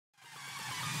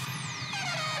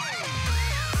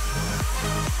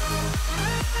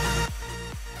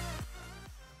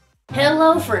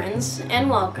Hello friends, and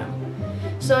welcome.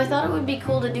 So I thought it would be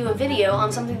cool to do a video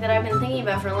on something that I've been thinking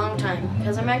about for a long time,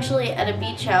 because I'm actually at a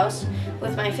beach house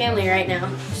with my family right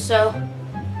now. So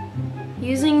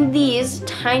using these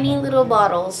tiny little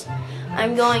bottles,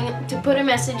 I'm going to put a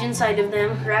message inside of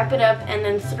them, wrap it up, and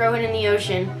then throw it in the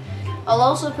ocean. I'll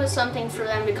also put something for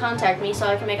them to contact me so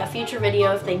I can make a future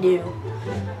video if they do.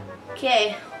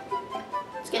 Okay,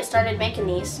 let's get started making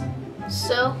these.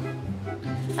 So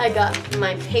I got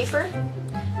my paper,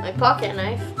 my pocket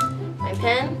knife, my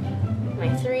pen,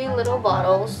 my 3 little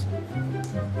bottles,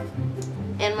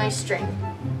 and my string.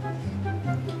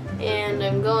 And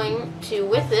I'm going to,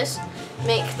 with this,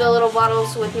 make the little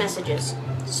bottles with messages.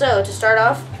 So to start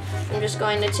off, I'm just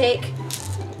going to take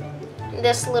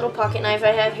this little pocket knife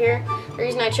I have here. The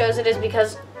reason I chose it is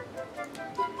because it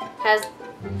has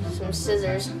some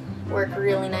scissors, work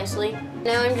really nicely.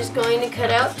 Now I'm just going to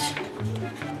cut out,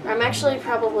 I'm actually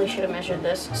probably should have measured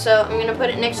this. So I'm going to put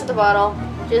it next to the bottle,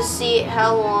 just see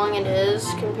how long it is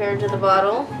compared to the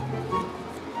bottle.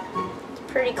 It's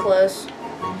pretty close.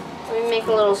 Let me make it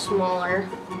a little smaller.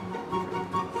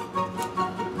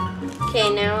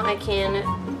 Okay, now I can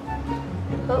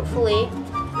hopefully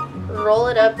roll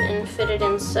it up and fit it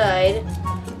inside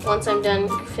once I'm done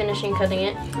finishing cutting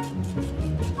it.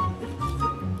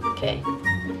 Okay,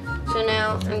 so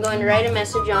now I'm going to write a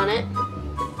message on it.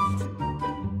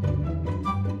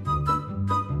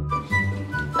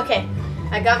 Okay,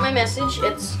 I got my message.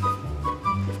 It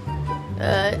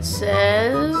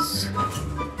says,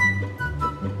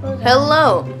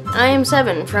 "Hello, I am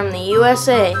 7 from the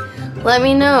USA. Let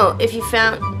me know if you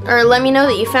found, or let me know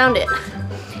that you found it."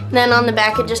 And then on the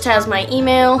back it just has my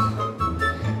email,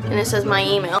 and it says my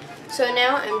email. So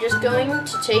now I'm just going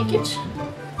to take it.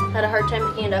 Had a hard time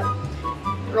picking it up.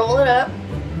 Roll it up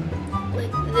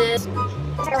like this.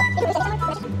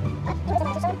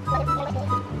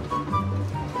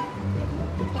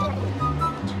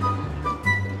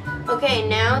 Okay,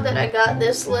 now that I got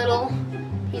this little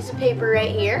piece of paper right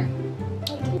here,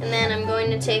 and then I'm going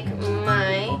to take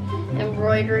my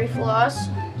embroidery floss,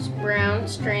 it's brown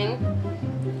string.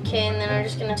 Okay, and then I'm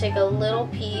just going to take a little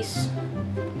piece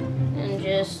and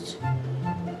just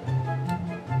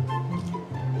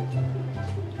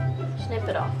snip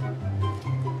it off.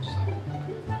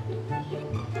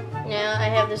 Now I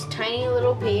have this tiny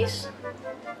little piece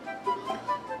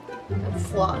of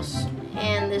floss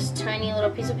and this tiny little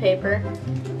piece of paper,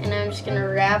 and I'm just going to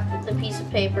wrap the piece of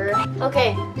paper.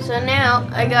 Okay, so now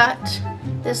I got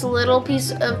this little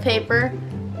piece of paper.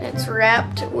 It's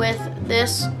wrapped with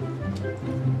this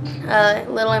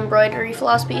little embroidery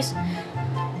floss piece.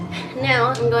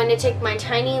 Now I'm going to take my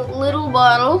tiny little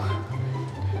bottle.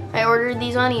 I ordered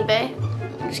these on eBay.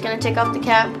 I'm just going to take off the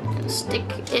cap and stick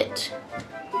it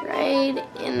right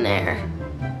in there.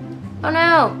 Oh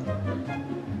no!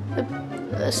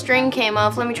 The string came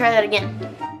off. Let me try that again.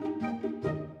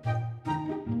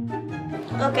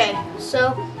 Okay,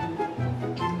 so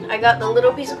I got the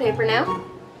little piece of paper now.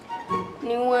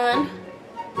 New one.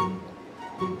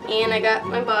 And I got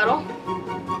my bottle.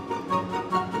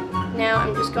 Now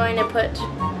I'm just going to put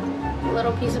a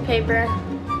little piece of paper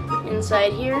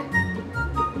inside here.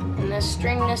 And this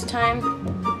string this time.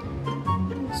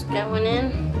 It's going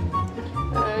in.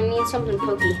 I need something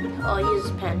pokey. I'll use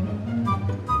a pen.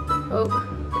 Poke.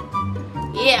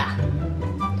 Yeah!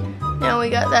 Now we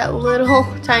got that little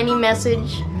tiny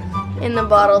message in the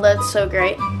bottle. That's so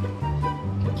great.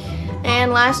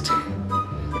 And last,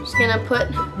 I'm just going to put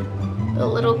the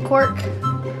little cork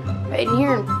right in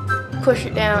here and push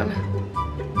it down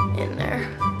in there.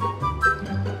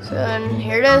 So and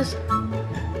here it is.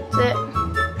 That's it.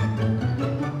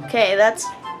 Okay, that's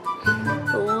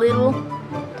a little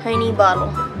tiny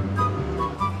bottle.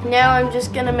 Now I'm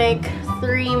just gonna make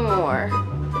 3 more.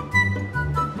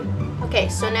 Okay,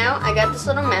 so now I got this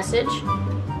little message,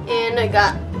 and I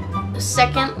got a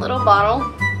second little bottle.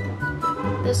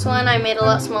 This one I made a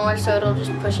lot smaller so it'll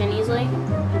just push in easily.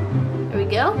 There we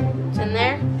go. It's in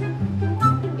there.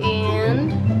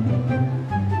 And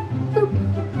boop.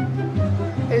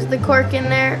 There's the cork in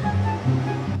there.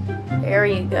 There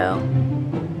you go.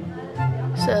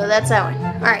 So that's that one.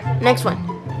 Alright, next one.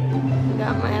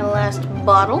 Got my last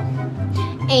bottle.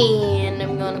 And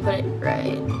I'm going to put it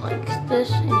right like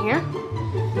this in here.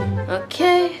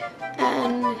 Okay.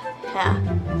 And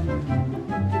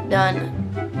done.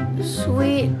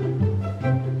 Sweet.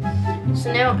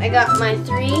 So now I got my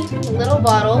 3 little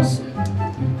bottles.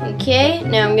 Okay,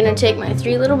 now I'm gonna take my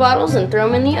 3 little bottles and throw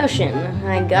them in the ocean.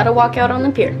 I gotta walk out on the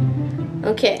pier.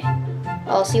 Okay,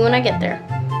 I'll see you when I get there.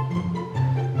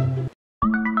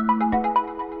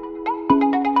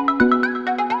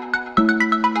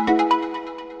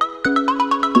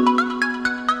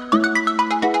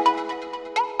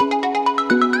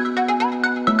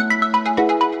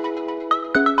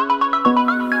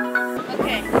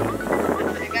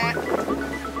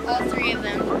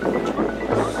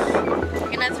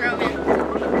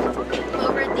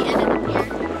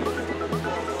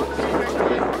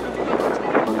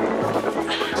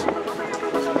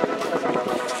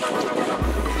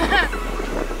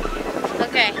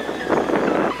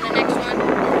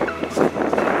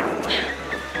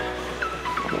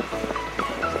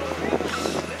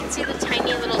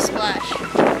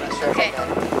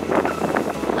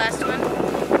 last one.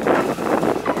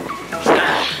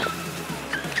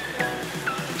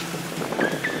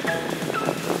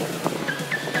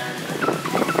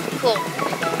 Cool.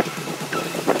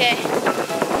 Okay.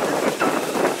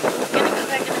 Gonna go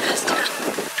back to the house now.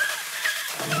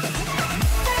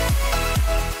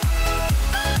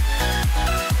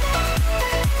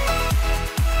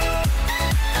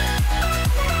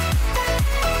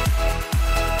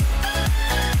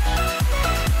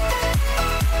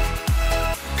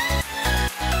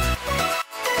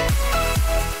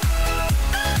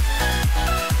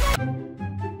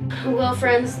 Well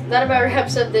friends, that about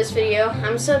wraps up this video.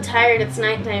 I'm so tired, it's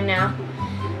nighttime now.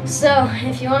 So,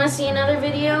 if you want to see another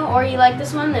video or you like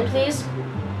this one, then please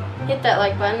hit that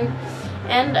like button.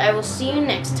 And I will see you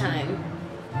next time.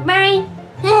 Bye!